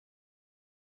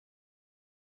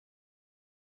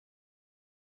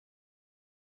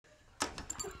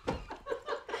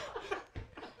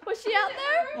Was she out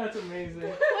there? That's amazing.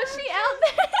 Was she out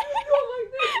there?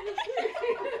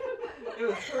 It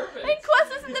was perfect. And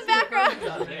Quest is in the background.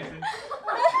 What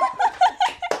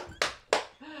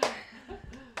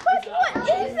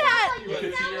is that? You can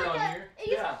see her on here?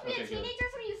 You're supposed to be a teenager,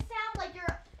 so you sound like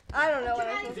you're I don't know what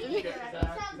I'm a supposed to do. teenager. Is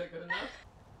that good enough?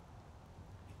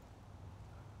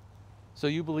 So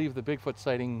you believe the Bigfoot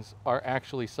sightings are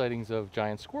actually sightings of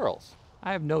giant squirrels?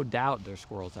 I have no doubt there's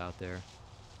squirrels out there.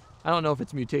 I don't know if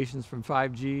it's mutations from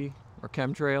 5G or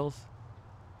chemtrails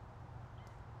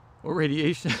or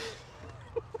radiation.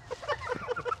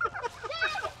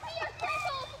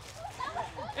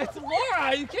 It's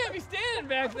Laura! You can't be standing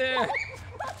back there!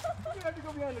 You have to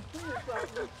go behind the tree or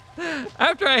something.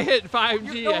 After I hit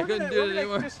 5G, I couldn't do it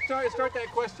anymore. Just start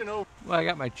that question over. Well, I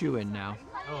got my chew in now.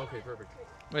 Oh, okay, perfect.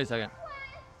 Wait a second.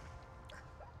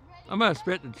 I'm gonna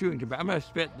spit the chewing tobacco. I'm gonna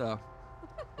spit the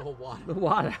whole wad. the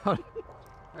wad out.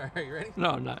 Alright, you ready?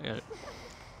 No, not yet.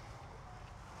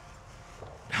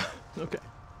 Okay.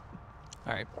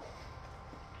 All right.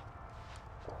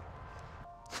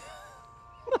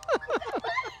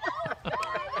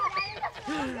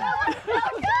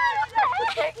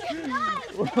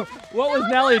 What was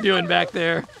Nellie doing back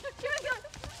there?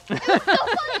 It's so funny,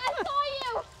 I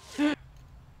saw you!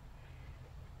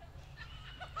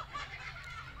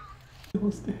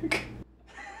 Stick.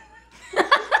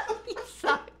 You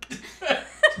suck.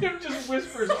 Tim just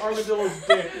whispers armadillo's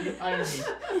dick behind me.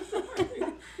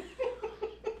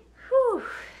 Whew.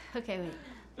 Okay, wait.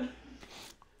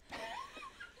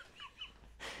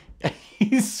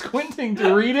 He's squinting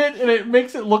to read it, and it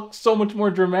makes it look so much more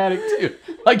dramatic, too.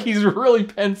 Like he's really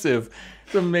pensive.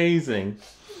 It's amazing.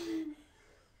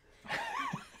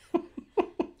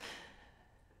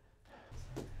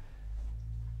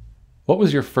 What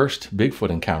was your first Bigfoot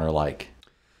encounter like?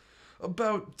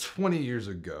 About 20 years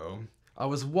ago, I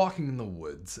was walking in the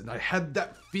woods, and I had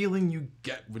that feeling you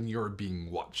get when you're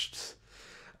being watched.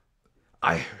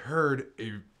 I heard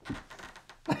a...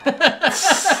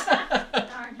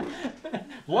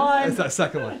 Line. It's that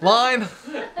second one. Line.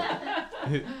 I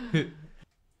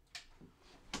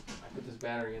put this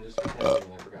battery in just for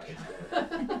testing, I forgot.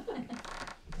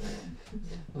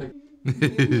 Like,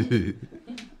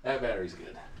 that battery's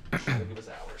good. It'll give us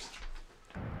hours.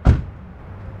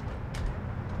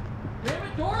 Damn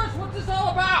it, Doris, what's this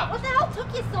all about? What the hell took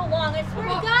you so long? I swear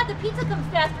to God, the pizza comes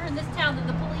faster in this town than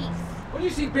the police. What, do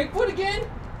you see Bigfoot again?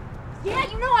 Yeah,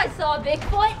 you know I saw a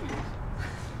Bigfoot.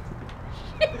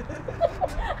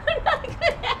 I'm not good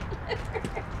at it.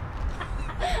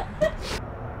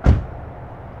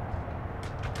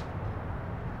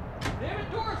 Damn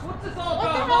it, Doris, what's this all What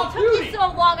about? the I'm hell off took duty. you so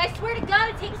long? I swear to God,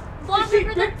 it takes longer see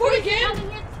for the Bigfoot police again?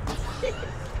 coming in.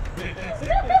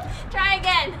 Try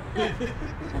again.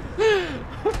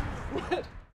 What?